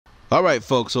All right,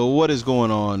 folks. So what is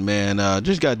going on, man?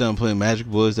 Just got done playing Magic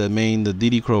Woods. That main the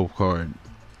DD Crow card.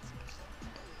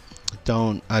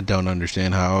 I don't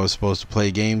understand how I was supposed to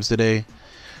play games today,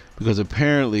 because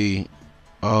apparently,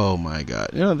 oh my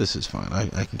god, this is fine.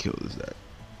 I can kill this deck.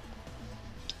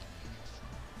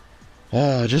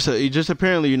 Just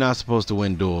apparently you're not supposed to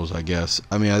win duels, I guess.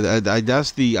 I mean,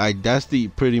 that's the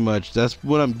pretty much that's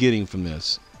what I'm getting from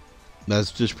this.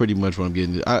 That's just pretty much what I'm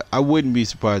getting. I wouldn't be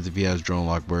surprised if he has Drone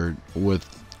Lockbird with,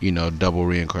 double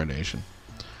reincarnation.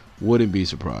 Wouldn't be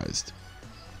surprised.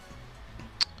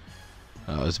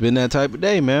 It's been that type of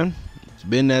day, man. It's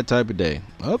been that type of day.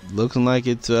 Oh, looking like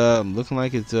it's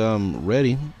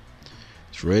ready.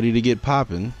 It's ready to get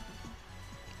popping.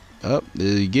 Oh,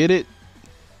 did you get it?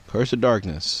 Curse of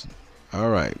Darkness. All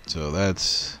right, so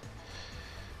that's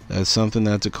something.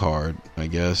 That's a card, I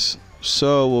guess.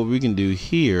 So what we can do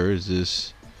here is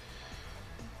this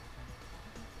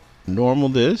normal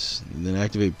this, and then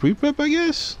activate pre-prep, I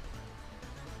guess.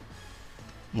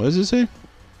 What does it say?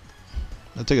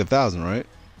 I take 1,000, right?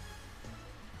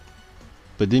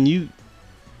 But then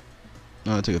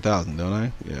I take 1,000, don't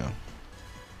I? Yeah.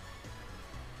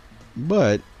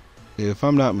 But if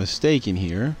I'm not mistaken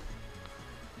here,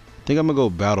 I think I'm gonna go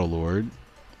Battle Lord.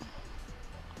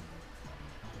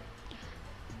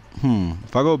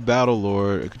 If I go Battle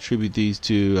Lord, I contribute these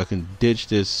two. I can ditch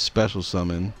this special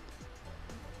summon.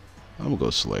 I'm gonna go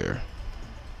Slayer.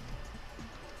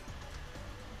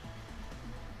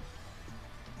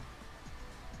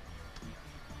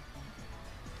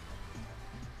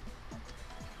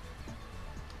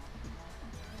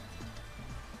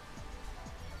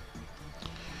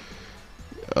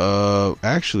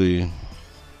 Actually,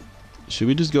 should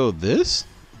we just go this?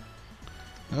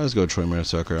 Let's go Troy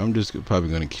Sucker. I'm just probably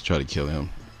going to try to kill him.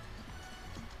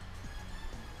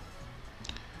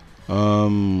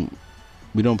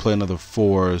 We don't play another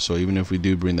 4, so even if we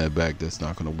do bring that back, that's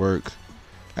not going to work.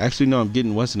 Actually, no, I'm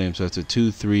getting what's the name, so that's a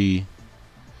 2-3.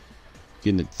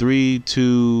 Getting a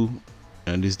 3-2,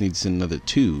 and I just need to send another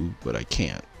 2, but I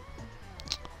can't.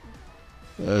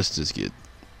 Let's just get.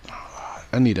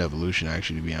 I need evolution,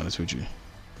 actually, to be honest with you.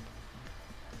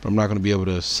 But I'm not going to be able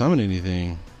to summon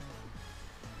anything.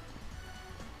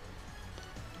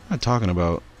 I'm not talking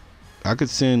about. I could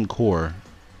send core,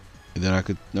 and then I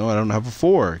could. No, I don't have a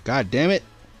 4. God damn it.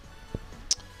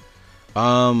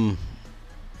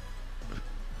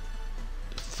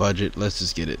 Fudge it. Let's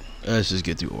just get it. Let's just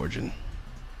get through Origin,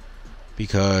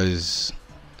 because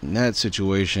in that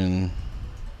situation,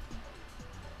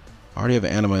 I already have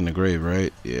an Anima in the grave,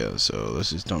 right? Yeah. So let's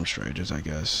just dump Strategist, I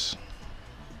guess.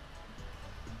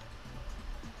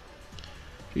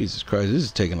 Jesus Christ, this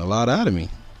is taking a lot out of me.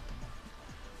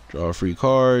 Draw a free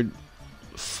card.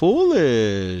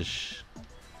 Foolish.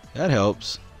 That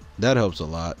helps. That helps a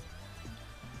lot.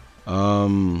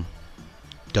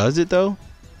 Does it though?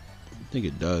 I think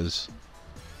it does.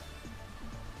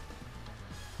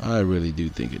 I really do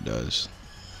think it does.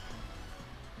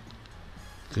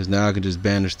 Because now I can just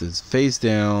banish this face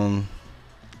down.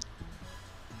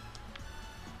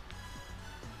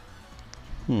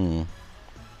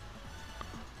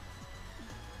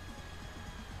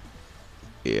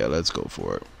 Yeah, let's go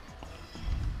for it.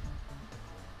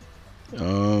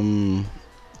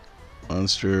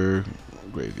 Monster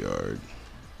graveyard.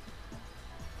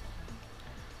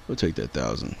 We'll take that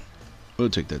 1,000. We'll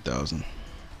take that 1,000.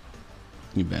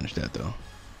 You banish that though.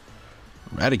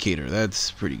 Eradicator,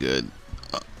 that's pretty good.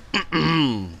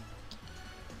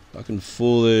 Fucking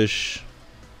foolish.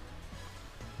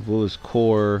 Foolish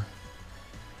core.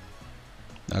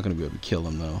 Not gonna be able to kill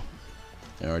him though.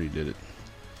 I already did it.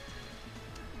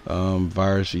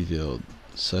 Virus revealed.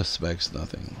 Suspects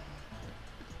nothing.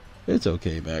 It's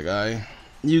okay, bad guy.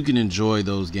 You can enjoy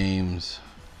those games.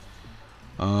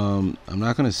 I'm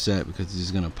not gonna set because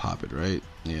he's gonna pop it, right?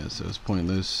 Yeah, so it's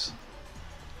pointless.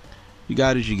 You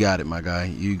got it, my guy.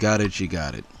 You got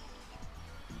it.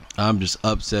 I'm just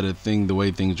upset at the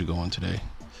way things are going today.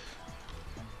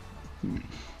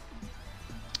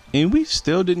 And we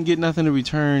still didn't get nothing to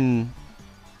return.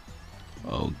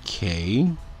 Okay.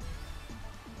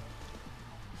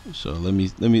 So let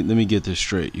me get this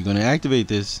straight. You're gonna activate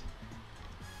this.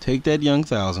 Take that young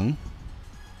 1,000.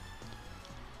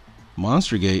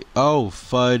 Monster Gate. Oh,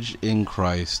 fudge in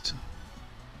Christ.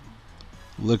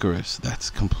 Licorice.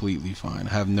 That's completely fine.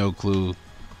 I have no clue.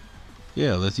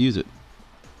 Yeah, let's use it.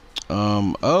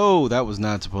 Oh, that was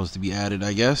not supposed to be added,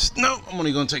 I guess. No, I'm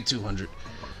only gonna take 200.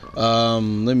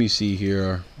 Let me see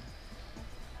here.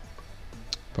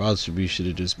 Probably should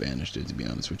have just banished it, to be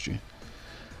honest with you.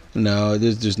 No,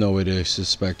 there's no way to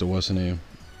suspect or what's the name.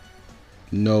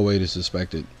 No way to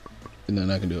suspect it. And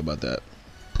nothing I can do about that.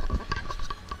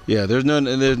 Yeah, there's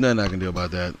nothing I can do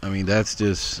about that. I mean, that's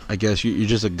just, I guess you're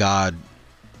just a god.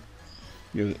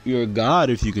 You're a god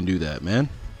if you can do that, man.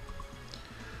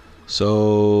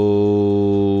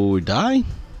 So we die?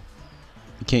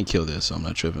 We can't kill this, so I'm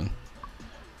not tripping.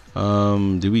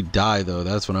 Do we die though?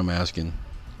 That's what I'm asking.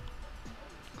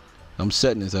 I'm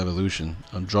setting this evolution.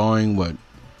 I'm drawing what?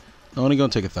 I'm only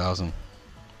gonna take 1,000.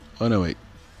 Oh no, wait.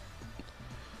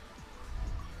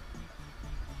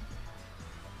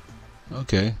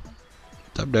 Okay.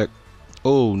 Top deck.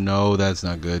 Oh no, that's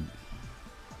not good.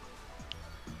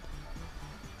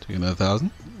 Take another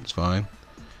 1,000. It's fine.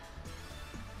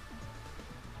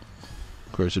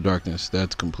 Curse of Darkness.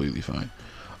 That's completely fine.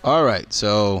 All right,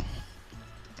 so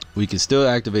we can still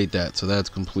activate that, so that's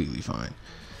completely fine.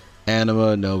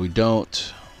 Anima, no, we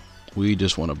don't. We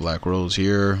just want a black rose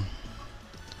here.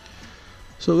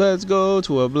 So let's go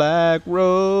to a black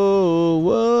rose.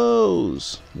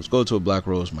 Let's go to a black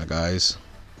rose, my guys.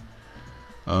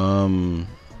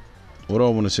 What do I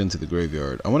want to send to the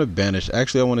graveyard? I want to banish.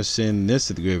 Actually, I want to send this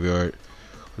to the graveyard.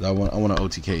 I want to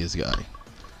OTK this guy.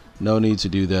 No need to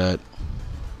do that.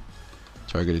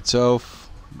 Target itself.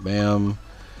 Bam.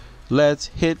 Let's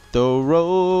hit the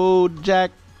road,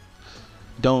 Jack.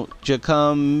 Don't you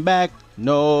come back.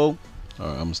 No. All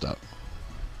right, I'm gonna stop.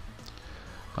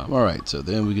 All right, so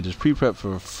then we can just pre-prep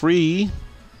for free.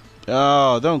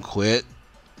 Oh, don't quit.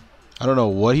 I don't know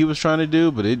what he was trying to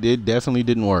do, but it definitely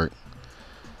didn't work.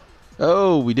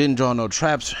 Oh, we didn't draw no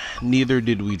traps. Neither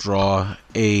did we draw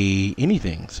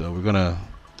anything. So we're gonna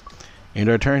end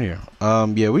our turn here.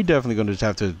 Yeah, we definitely gonna just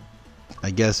have to,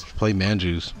 I guess, play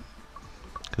Manjus,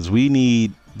 because we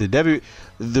need the Devi.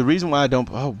 The reason why I don't.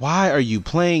 Oh, why are you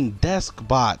playing desk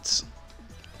bots?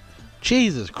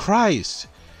 Jesus Christ!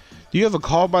 Do you have a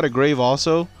Call by the Grave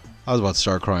also? I was about to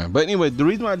start crying. But anyway, the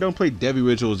reason why I don't play Devi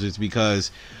Rituals is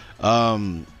because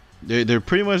they're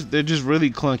pretty much, they're just really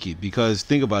clunky. Because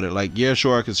think about it, like, yeah,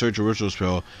 sure, I can search a ritual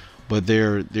spell, but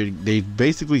they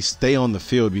basically stay on the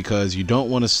field because you don't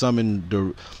want to summon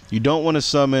what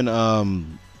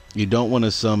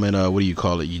do you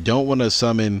call it? You don't want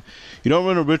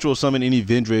to ritual summon any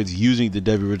Vendreads using the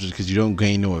Devi Rituals because you don't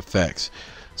gain no effects.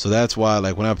 So that's why,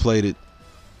 like, when I played it,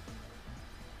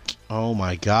 oh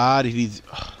my God, he's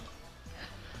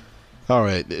all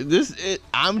right.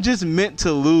 I'm just meant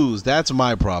to lose. That's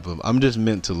my problem. I'm just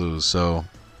meant to lose. So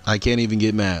I can't even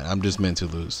get mad. I'm just meant to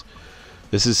lose.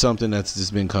 This is something that's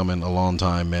just been coming a long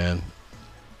time, man.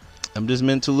 I'm just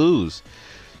meant to lose.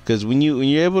 Because when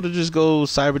you're able to just go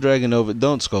Cyber Dragon over,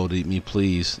 don't Skull Deep me,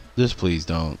 please. Just please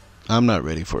don't. I'm not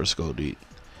ready for a Skull Deep.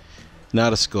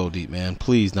 Not a Skull Deep, man.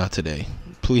 Please, not today.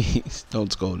 Please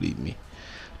don't Skull Deep me.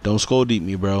 Don't Skull Deep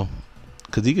me, bro.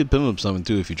 Because he could pin up something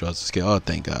too if he draws the scale. Oh,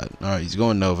 thank God. Alright, he's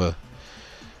going Nova.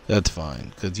 That's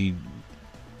fine. Because he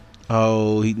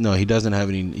doesn't have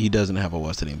any. He doesn't have a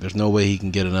Westering. There's no way he can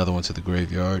get another one to the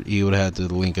graveyard. He would have had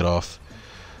to link it off.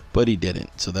 But he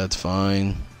didn't. So that's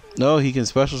fine. No, he can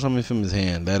special summon from his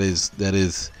hand. That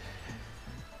is.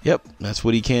 Yep, that's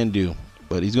what he can do.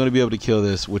 But he's going to be able to kill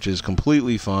this, which is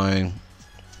completely fine.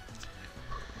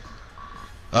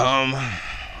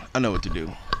 I know what to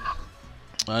do.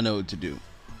 I know what to do.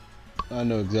 I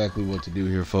know exactly what to do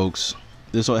here, folks.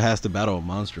 This one has to battle a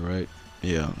monster, right?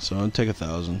 Yeah, so I'm gonna take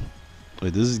 1,000.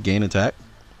 Wait, this is gain attack?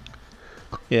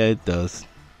 Yeah, it does.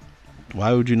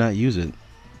 Why would you not use it?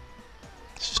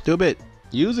 Stupid.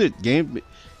 Use it. Give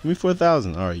me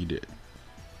 4,000. Alright, you did.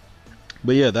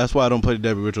 But yeah, that's why I don't play the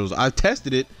Devi Rituals. I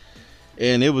tested it,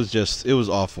 and it was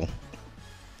awful.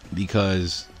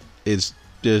 Because it's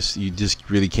just, you just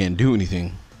really can't do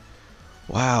anything.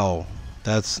 Wow.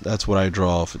 That's what I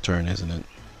draw off a turn, isn't it?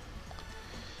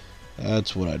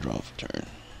 That's what I draw off a turn.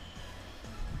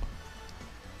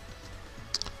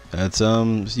 That's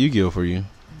it's Yu-Gi-Oh for you.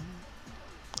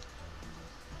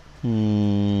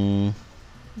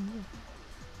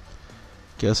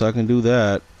 Guess I can do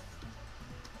that.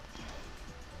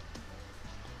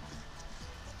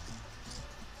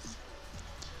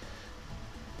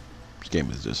 This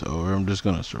game is just over. I'm just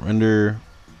gonna surrender.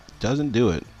 Doesn't do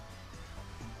it.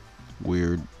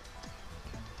 Weird.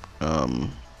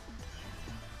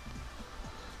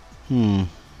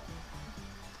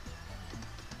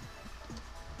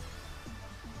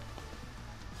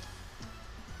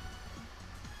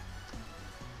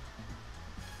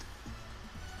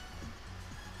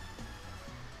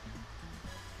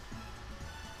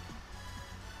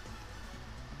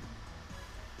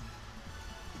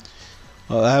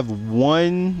 Well, I have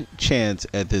one chance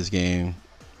at this game,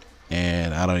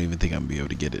 and I don't even think I'm gonna be able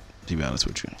to get it, to be honest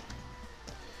with you.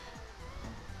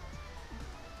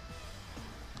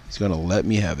 He's gonna let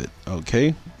me have it.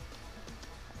 Okay.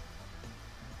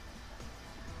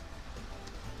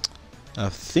 I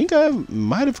think I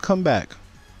might have come back.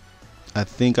 I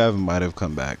think I might have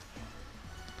come back.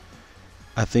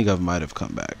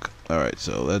 All right,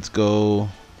 so let's go.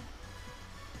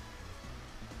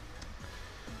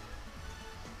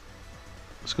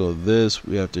 Let's go this.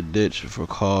 We have to ditch for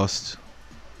cost.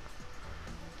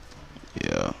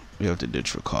 Yeah, we have to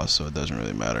ditch for cost, so it doesn't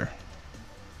really matter.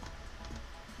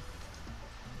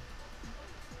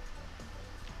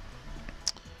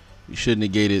 We should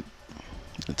negate it.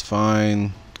 It's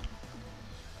fine.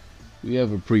 We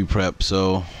have a pre-prep,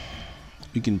 so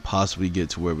we can possibly get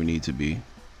to where we need to be.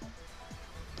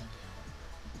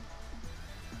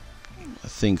 I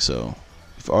think so.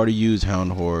 We've already used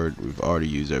Hound Horde. We've already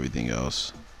used everything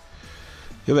else.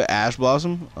 You have an Ash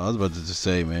Blossom? I was about to just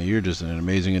say, man, you're just an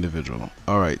amazing individual.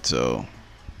 Alright, so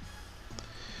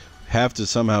have to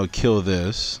somehow kill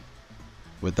this.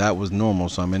 But that was normal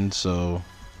summon, so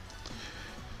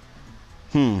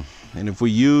and if we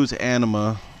use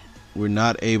Anima, we're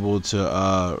not able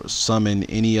to summon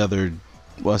any other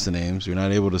what's the names. We're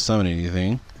not able to summon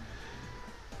anything.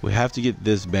 We have to get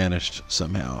this banished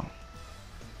somehow.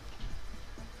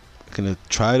 I'm gonna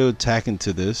try to attack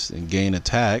into this and gain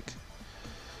attack.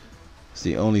 It's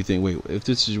the only thing. Wait, if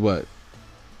this is what?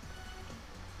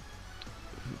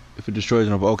 If it destroys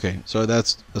an okay, so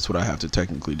that's what I have to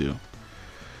technically do.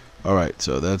 Alright,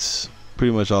 so that's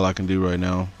pretty much all I can do right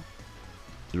now.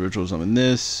 The ritual summon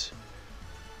this.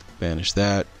 Banish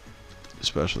that.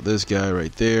 Special this guy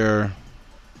right there.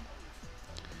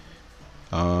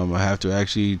 I have to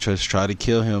actually just try to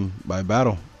kill him by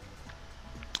battle.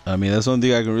 I mean, that's the only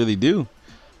thing I can really do.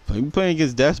 You're playing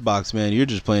against Deathbox, man. You're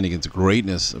just playing against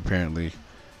greatness, apparently,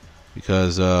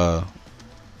 because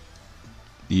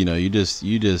you know, you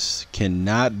just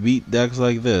cannot beat decks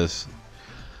like this.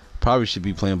 Probably should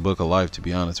be playing Book of Life, to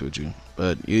be honest with you.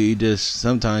 But you just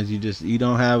sometimes you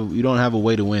don't have a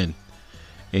way to win,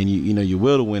 and you know your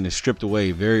will to win is stripped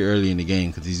away very early in the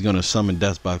game because he's gonna summon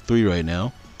Deathbox 3 right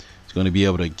now. He's gonna be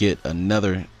able to get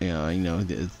another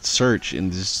search,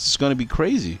 and it's gonna be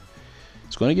crazy.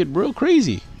 It's gonna get real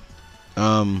crazy.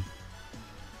 Well,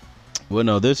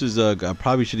 no, this is I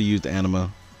probably should have used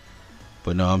Anima,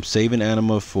 but no, I'm saving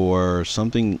Anima for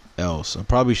something else. I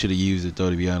probably should have used it though,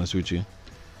 to be honest with you,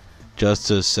 just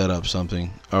to set up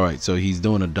something. All right, so he's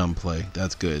doing a dumb play.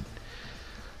 That's good.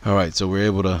 All right, so we're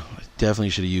able to. Definitely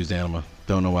should have used Anima.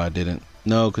 Don't know why I didn't.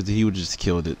 No, because he would just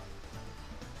killed it.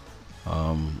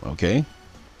 Okay.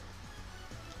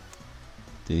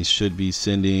 They should be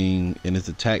sending in his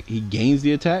attack. He gains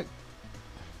the attack.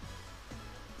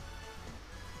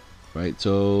 Right,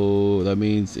 so that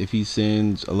means if he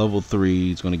sends a level 3,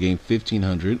 he's going to gain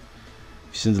 1500. If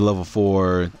he sends a level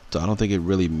 4, so I don't think it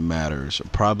really matters. I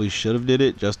probably should have did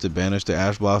it just to banish the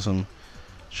Ash Blossom,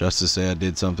 just to say I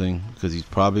did something, because he's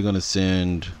probably going to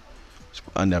send.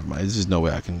 Never mind. There's just no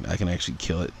way I can actually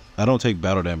kill it. I don't take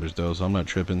battle damage though, so I'm not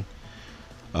tripping.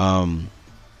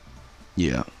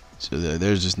 Yeah. So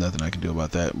there's just nothing I can do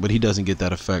about that. But he doesn't get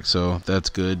that effect, so that's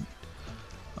good.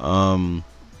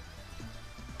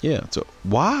 Yeah, so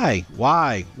why,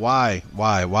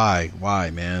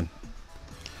 man?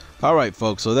 All right,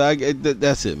 folks. So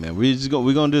that's it, man.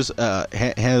 We're gonna just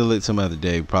handle it some other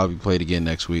day. Probably play it again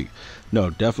next week. No,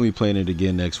 definitely playing it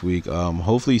again next week.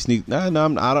 Hopefully sneak. I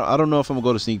don't know if I'm gonna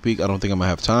go to sneak peek. I don't think I'm gonna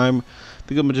have time. I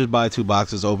think I'm gonna just buy 2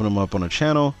 boxes, open them up on a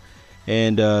channel,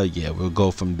 and yeah, we'll go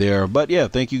from there. But yeah,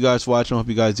 thank you guys for watching. I hope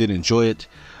you guys did enjoy it.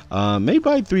 Maybe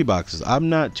buy 3 boxes. I'm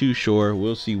not too sure.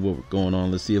 We'll see what's going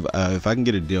on. Let's see if I can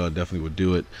get a deal. I definitely would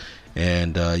do it.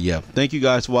 And yeah, thank you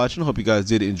guys for watching. Hope you guys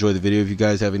did enjoy the video. If you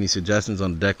guys have any suggestions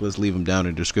on the deck list, leave them down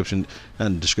in the description. Not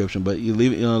in the description, but you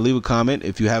leave a comment.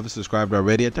 If you haven't subscribed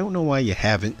already, I don't know why you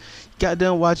haven't. You got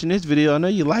done watching this video. I know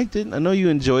you liked it. I know you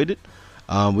enjoyed it.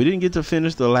 We didn't get to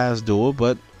finish the last duel,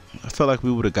 but I felt like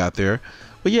we would have got there.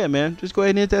 But yeah, man, just go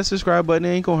ahead and hit that subscribe button. It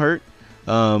ain't gonna hurt.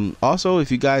 Also,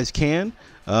 if you guys can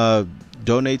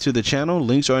donate to the channel,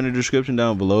 links are in the description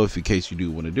down below if in case you do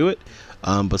want to do it.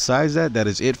 Besides that, that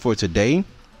is it for today.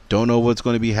 Don't know what's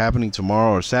going to be happening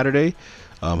tomorrow or Saturday.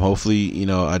 Hopefully, you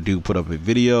know, I do put up a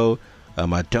video.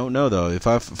 I don't know though. If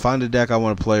I find a deck I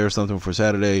want to play or something for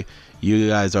Saturday, you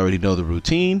guys already know the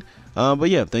routine. But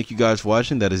yeah, thank you guys for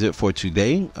watching. That is it for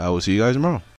today. I will see you guys tomorrow.